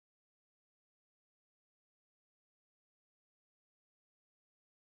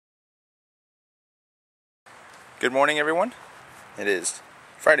Good morning, everyone. It is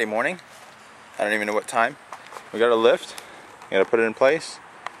Friday morning. I don't even know what time. We got a lift. We got to put it in place,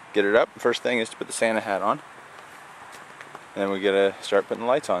 get it up. First thing is to put the Santa hat on, and then we got to start putting the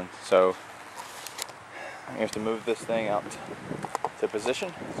lights on. So I have to move this thing out to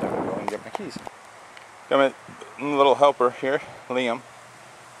position. So I'm going to go and get my keys. Got my little helper here, Liam.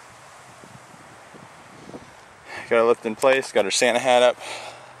 Got our lift in place. Got our Santa hat up,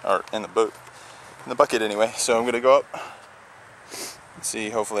 or in the boat. In the bucket anyway, so I'm going to go up, see,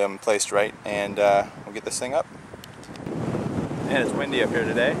 hopefully I'm placed right, and we'll get this thing up. And it's windy up here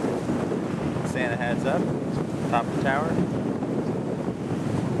today. Santa hat's up, top of the tower.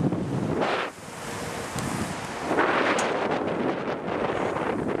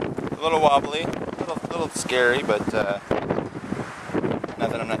 A little wobbly, a little scary, but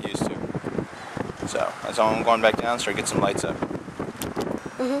nothing I'm not used to. So that's all. I'm going back down, start getting some lights up.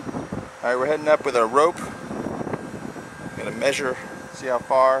 Alright, we're heading up with our rope. Gonna measure, see how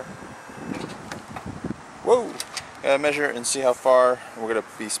far. Whoa! Gotta measure and see how far. We're gonna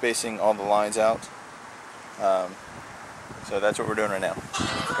be spacing all the lines out. So that's what we're doing right now. Go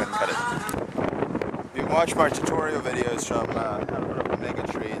ahead and cut it. If you watch my tutorial videos from how to put up a mega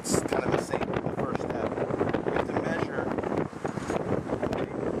tree, it's kind of the same with the first step. We have to measure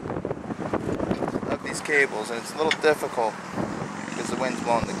of these cables, and it's a little difficult because the wind's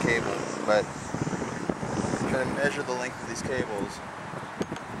blowing the cable, but try to measure the length of these cables.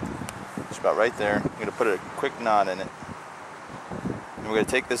 It's about right there. I'm going to put a quick knot in it. And we're going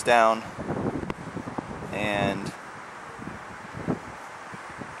to take this down and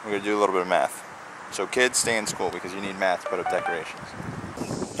we're going to do a little bit of math. So kids, stay in school because you need math to put up decorations.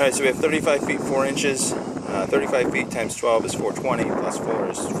 Alright, so we have 35 feet 4 inches. 35 feet times 12 is 420, plus 4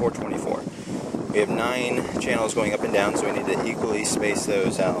 is 424. We have 9 channels going up and down, so we need to equally space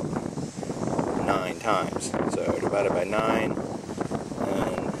those out 9 times. So divided by 9, and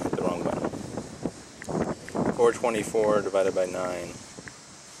the wrong one. 424 divided by 9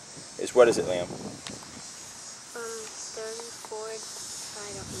 is, what is it, Liam? 34,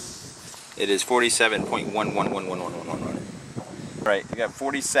 I don't know. It is 47.111111. Right, you got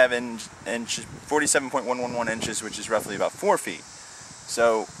 47 inches, 47.111 inches, which is roughly about 4 feet.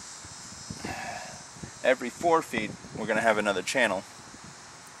 So every 4 feet, we're going to have another channel.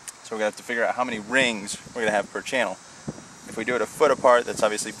 So we're going to have to figure out how many rings we're going to have per channel. If we do it a foot apart, that's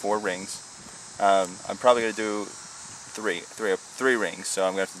obviously 4 rings. I'm probably going to do three rings, so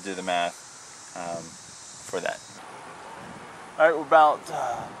I'm going to have to do the math for that. Alright, we're about,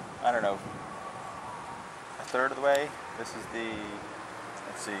 I don't know, a third of the way. This is the,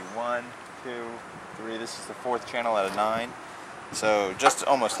 let's see, 1, 2, 3, this is the 4th channel out of 9. So just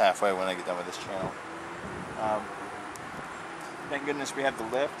almost halfway when I get done with this channel. Thank goodness we have the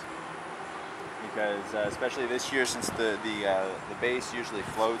lift, because especially this year, since the base usually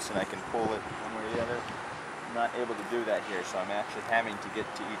floats and I can pull it one way or the other, I'm not able to do that here, so I'm actually having to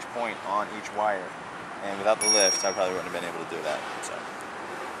get to each point on each wire, and without the lift I probably wouldn't have been able to do that. So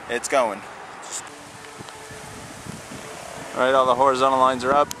it's going. Alright, all the horizontal lines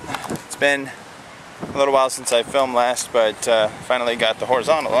are up. It's been a little while since I filmed last, but finally got the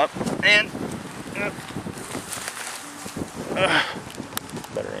horizontal up, and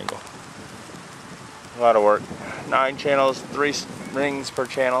better angle. A lot of work. 9 channels, 3 rings per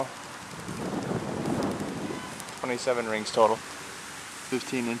channel. 27 rings total.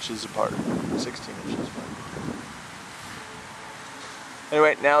 15 inches apart. 16 inches apart.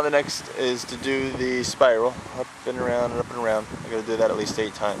 Anyway, now the next is to do the spiral. Up and around and up and around. I gotta do that at least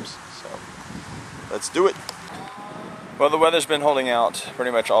 8 times. So let's do it. Well, the weather's been holding out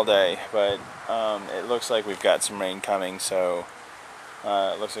pretty much all day, but it looks like we've got some rain coming, so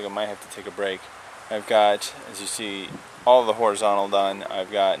it looks like I might have to take a break. I've got, as you see, all the horizontal done. I've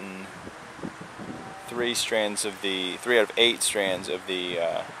gotten 3 out of 8 strands of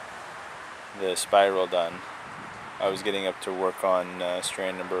the spiral done. I was getting up to work on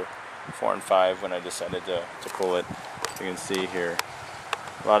strand number 4 and 5 when I decided to pull it. As you can see here,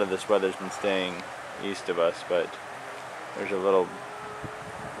 a lot of this weather's been staying east of us, but there's a little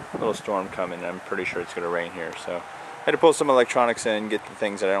storm coming, and I'm pretty sure it's going to rain here. So I had to pull some electronics in, get the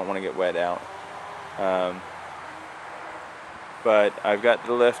things that I don't want to get wet out. But I've got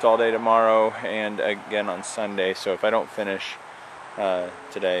the lift all day tomorrow and again on Sunday, so if I don't finish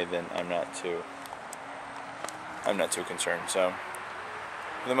today, then I'm not too concerned. So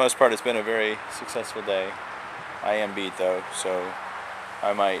for the most part, it's been a very successful day. I am beat though, so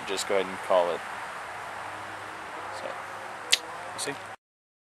I might just go ahead and call it. So we'll see.